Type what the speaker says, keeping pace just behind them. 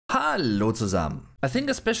Hallo zusammen! I think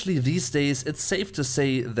especially these days it's safe to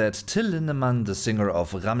say that Till Lindemann, the singer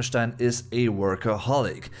of Rammstein, is a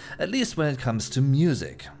workaholic, at least when it comes to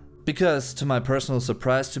music. Because, to my personal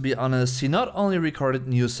surprise to be honest, he not only recorded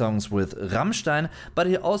new songs with Rammstein, but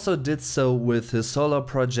he also did so with his solo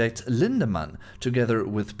project Lindemann, together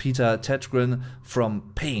with Tägtgren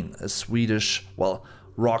from Pain, a Swedish, well,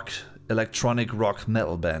 electronic rock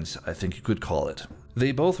metal band, I think you could call it.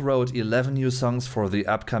 They both wrote 11 new songs for the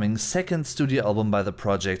upcoming second studio album by the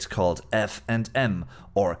project called F&M,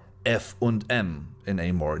 or F und M in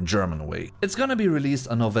a more German way. It's gonna be released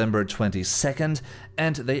on November 22nd,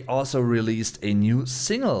 and they also released a new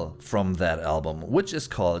single from that album, which is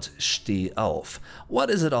called Steh Auf. What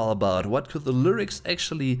is it all about? What could the lyrics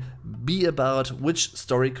actually be about? Which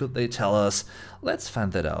story could they tell us? Let's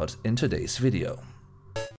find that out in today's video.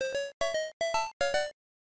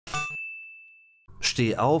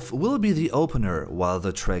 Steh Auf will be the opener, while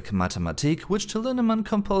the track Mathematik, which Till Lindemann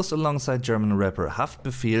composed alongside German rapper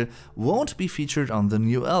Haftbefehl, won't be featured on the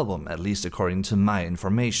new album, at least according to my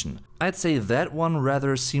information. I'd say that one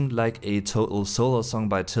rather seemed like a total solo song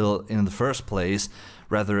by Till in the first place,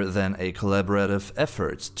 rather than a collaborative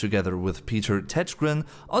effort together with Tägtgren,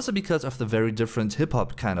 also because of the very different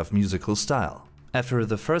hip-hop kind of musical style. After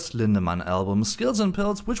the first Lindemann album, Skills and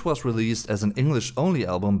Pills, which was released as an English-only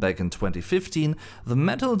album back in 2015, the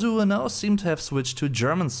metal duo now seem to have switched to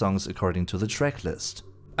German songs according to the tracklist.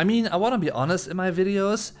 I mean, I wanna be honest in my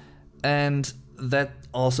videos, and that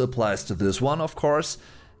also applies to this one, of course,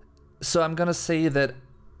 so I'm gonna say that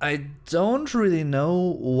I don't really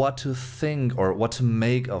know what to think or what to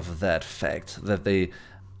make of that fact, that they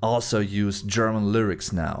also use German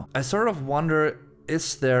lyrics now. I sort of wonder,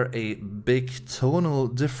 is there a big tonal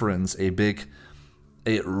difference, a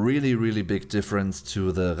really big difference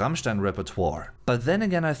to the Rammstein repertoire? But then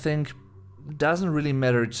again, I think doesn't really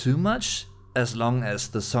matter too much as long as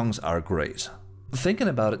the songs are great. Thinking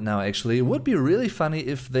about it now, actually, it would be really funny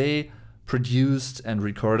if they produced and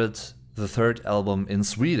recorded the third album in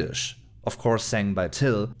Swedish, of course sang by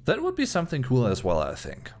Till. That would be something cool as well, I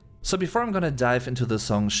think. So before I'm gonna dive into the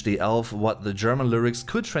song Steh Auf, what the German lyrics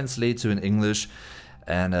could translate to in English,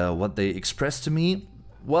 and what they express to me,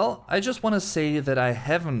 well, I just want to say that I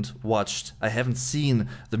haven't seen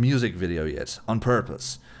the music video yet, on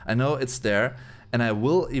purpose. I know it's there, and I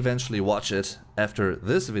will eventually watch it after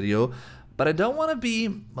this video, but I don't want to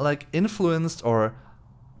be, like, influenced or,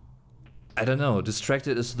 I don't know,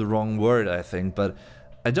 distracted is the wrong word, I think, but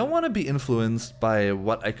I don't want to be influenced by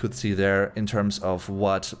what I could see there in terms of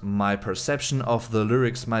what my perception of the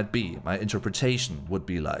lyrics might be, my interpretation would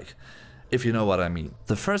be like, if you know what I mean.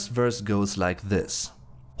 The first verse goes like this.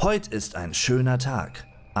 Heut ist ein schöner Tag,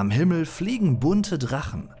 am Himmel fliegen bunte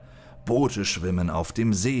Drachen, Boote schwimmen auf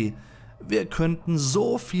dem See, wir könnten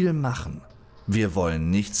so viel machen. Wir wollen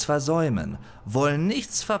nichts versäumen, wollen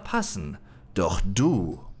nichts verpassen, doch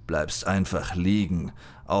du bleibst einfach liegen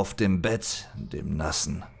auf dem Bett, dem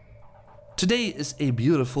Nassen. Today is a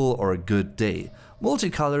beautiful or good day,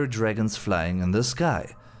 multicolored dragons flying in the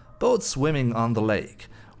sky, boats swimming on the lake.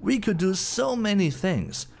 We could do so many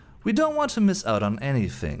things. We don't want to miss out on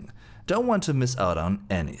anything. Don't want to miss out on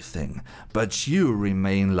anything. But you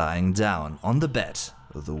remain lying down on the bed,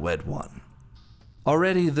 the wet one.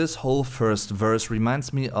 Already this whole first verse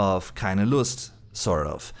reminds me of keine Lust, sort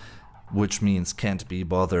of, which means can't be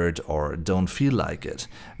bothered or don't feel like it,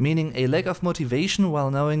 meaning a lack of motivation while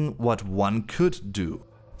knowing what one could do.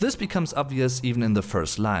 This becomes obvious even in the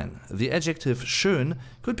first line. The adjective schön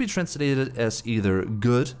could be translated as either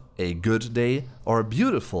good, a good day, or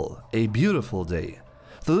beautiful, a beautiful day.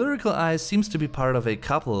 The lyrical I seems to be part of a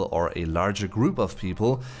couple or a larger group of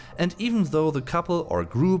people, and even though the couple or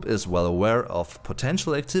group is well aware of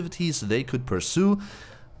potential activities they could pursue,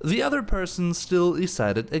 the other person still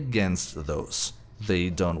decided against those. They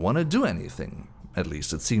don't want to do anything, at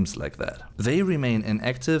least it seems like that. They remain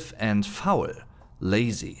inactive and faul.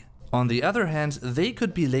 Lazy. On the other hand, they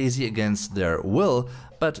could be lazy against their will,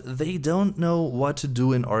 but they don't know what to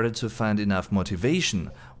do in order to find enough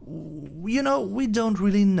motivation. You know, we don't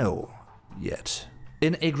really know yet.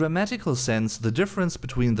 In a grammatical sense, the difference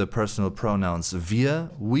between the personal pronouns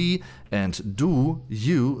wir, we, and du,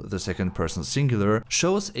 you, the second person singular,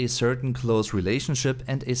 shows a certain close relationship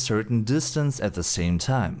and a certain distance at the same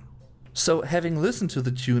time. So, having listened to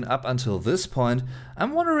the tune up until this point,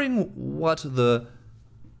 I'm wondering what the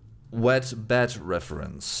wet bed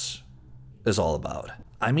reference is all about.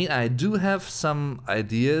 I mean, I do have some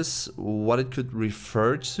ideas what it could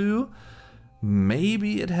refer to.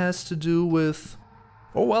 Maybe it has to do with...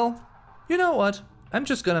 Oh well, you know what? I'm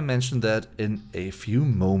just gonna mention that in a few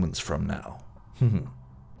moments from now.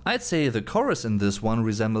 I'd say the chorus in this one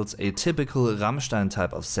resembles a typical Rammstein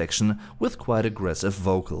type of section with quite aggressive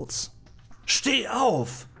vocals. Steh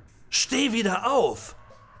auf! Steh wieder auf!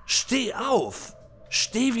 Steh auf!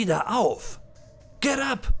 Steh wieder auf! Get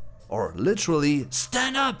up! Or literally,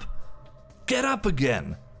 stand up! Get up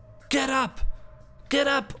again! Get up! Get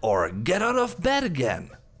up! Or get out of bed again!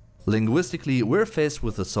 Linguistically, we're faced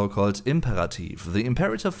with the so-called imperative, the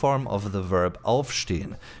imperative form of the verb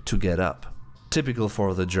aufstehen, to get up. Typical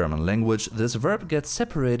for the German language, this verb gets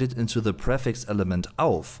separated into the prefix element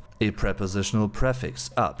auf, a prepositional prefix,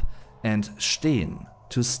 up, and stehen,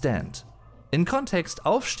 to stand. In context,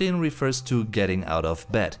 aufstehen refers to getting out of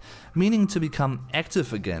bed, meaning to become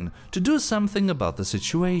active again, to do something about the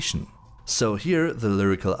situation. So here, the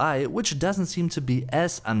lyrical I, which doesn't seem to be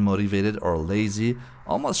as unmotivated or lazy,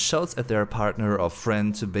 almost shouts at their partner or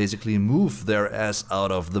friend to basically move their ass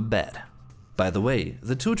out of the bed. By the way,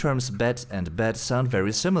 the two terms bed and bed sound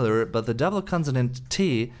very similar, but the double consonant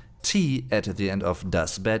T at the end of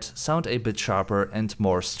das Bett sound a bit sharper and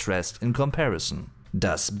more stressed in comparison.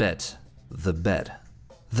 Das Bett. The bed.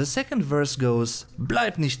 The second verse goes: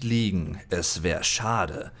 Bleib nicht liegen, es wär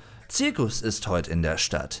schade. Zirkus ist heut in der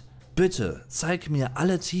Stadt. Bitte, zeig mir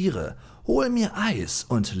alle Tiere, hol mir Eis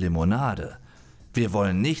und Limonade. Wir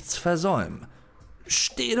wollen nichts versäumen.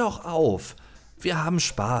 Steh doch auf, wir haben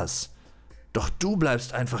Spaß. Doch du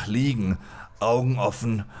bleibst einfach liegen, Augen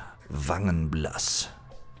offen, Wangen blass.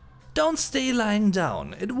 Don't stay lying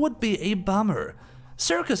down, it would be a bummer.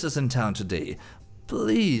 Circus is in town today.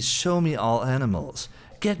 Please show me all animals.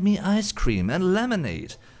 Get me ice cream and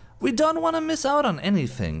lemonade. We don't want to miss out on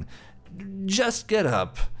anything. Just get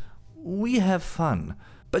up. We have fun.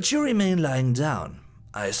 But you remain lying down.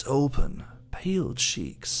 Eyes open. Pale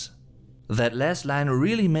cheeks. That last line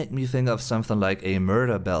really made me think of something like a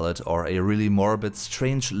murder ballad or a really morbid,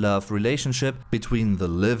 strange love relationship between the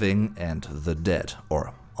living and the dead,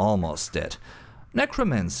 or almost dead.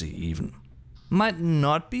 Necromancy even. Might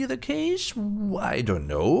not be the case, I don't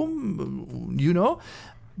know, you know,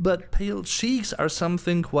 but pale cheeks are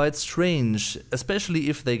something quite strange, especially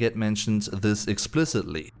if they get mentioned this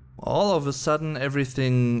explicitly. All of a sudden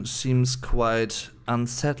everything seems quite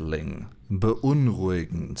unsettling,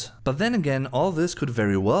 beunruhigend. But then again, all this could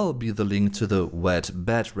very well be the link to the wet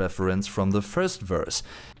bed reference from the first verse.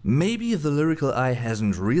 Maybe the lyrical I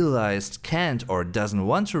hasn't realized, can't, or doesn't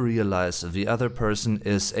want to realize the other person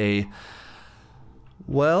is a...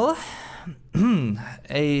 well,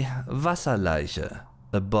 a Wasserleiche,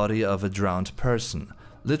 a body of a drowned person,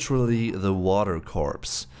 literally the water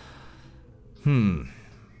corpse.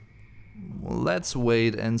 Let's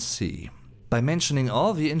wait and see. By mentioning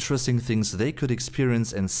all the interesting things they could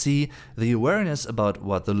experience and see, the awareness about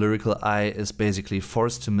what the lyrical I is basically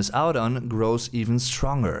forced to miss out on grows even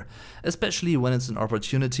stronger, especially when it's an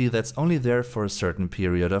opportunity that's only there for a certain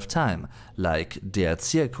period of time, like der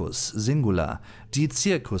Zirkus, singular, die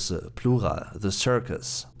Zirkusse, plural, the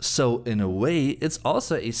circus. So in a way, it's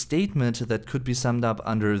also a statement that could be summed up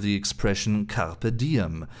under the expression carpe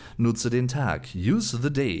diem, nutze den Tag, use the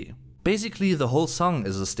day. Basically, the whole song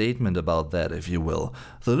is a statement about that, if you will.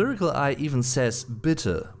 The lyrical I even says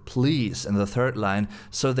bitte, please in the third line,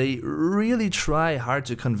 so they really try hard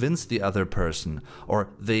to convince the other person, or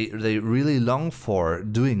they really long for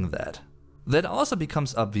doing that. That also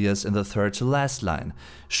becomes obvious in the third to last line.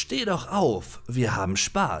 Steh doch auf, wir haben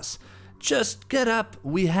Spaß. Just get up,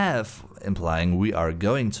 we have, implying we are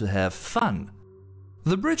going to have fun.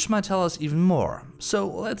 The bridge might tell us even more, so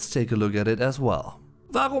let's take a look at it as well.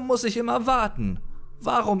 Warum muss ich immer warten?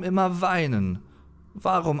 Warum immer weinen?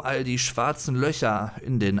 Warum all die schwarzen Löcher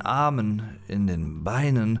in den Armen, in den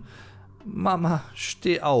Beinen? Mama,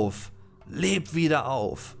 steh auf, leb wieder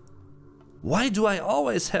auf. Why do I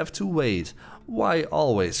always have to wait? Why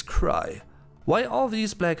always cry? Why all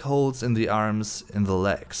these black holes in the arms, in the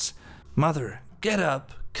legs? Mother, get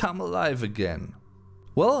up, come alive again.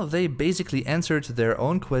 Well, they basically answered their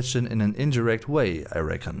own question in an indirect way, I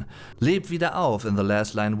reckon. Leb wieder auf in the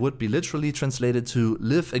last line would be literally translated to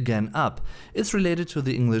live again up. It's related to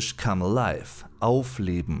the English come alive,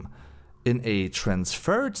 aufleben. In a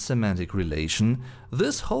transferred semantic relation,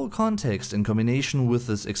 this whole context in combination with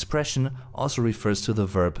this expression also refers to the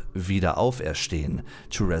verb wieder auferstehen,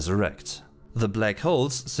 to resurrect. The black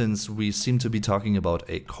holes, since we seem to be talking about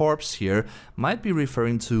a corpse here, might be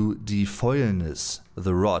referring to die Fäulnis,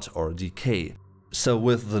 the rot or decay. So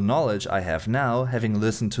with the knowledge I have now, having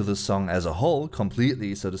listened to the song as a whole,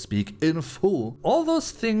 completely, so to speak, in full, all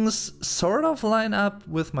those things sort of line up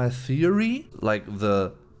with my theory, like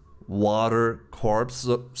the water corpse,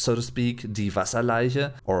 so to speak, die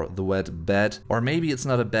Wasserleiche, or the wet bed. Or maybe it's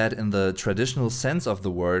not a bed in the traditional sense of the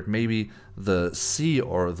word, maybe the sea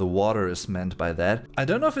or the water is meant by that. I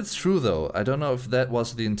don't know if it's true though, I don't know if that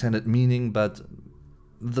was the intended meaning, but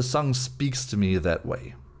the song speaks to me that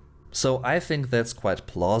way. So I think that's quite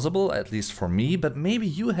plausible, at least for me, but maybe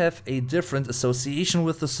you have a different association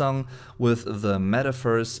with the song, with the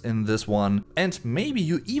metaphors in this one, and maybe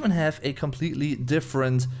you even have a completely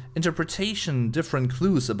different interpretation, different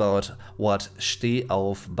clues about what Steh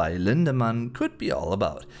Auf by Lindemann could be all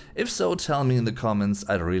about. If so, tell me in the comments,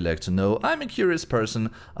 I'd really like to know. I'm a curious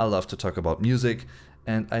person, I love to talk about music,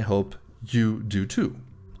 and I hope you do too.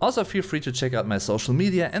 Also, feel free to check out my social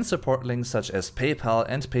media and support links such as PayPal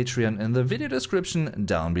and Patreon in the video description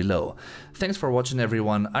down below. Thanks for watching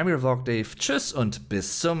everyone, I'm your Vlog Dave, tschüss und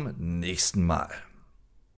bis zum nächsten Mal.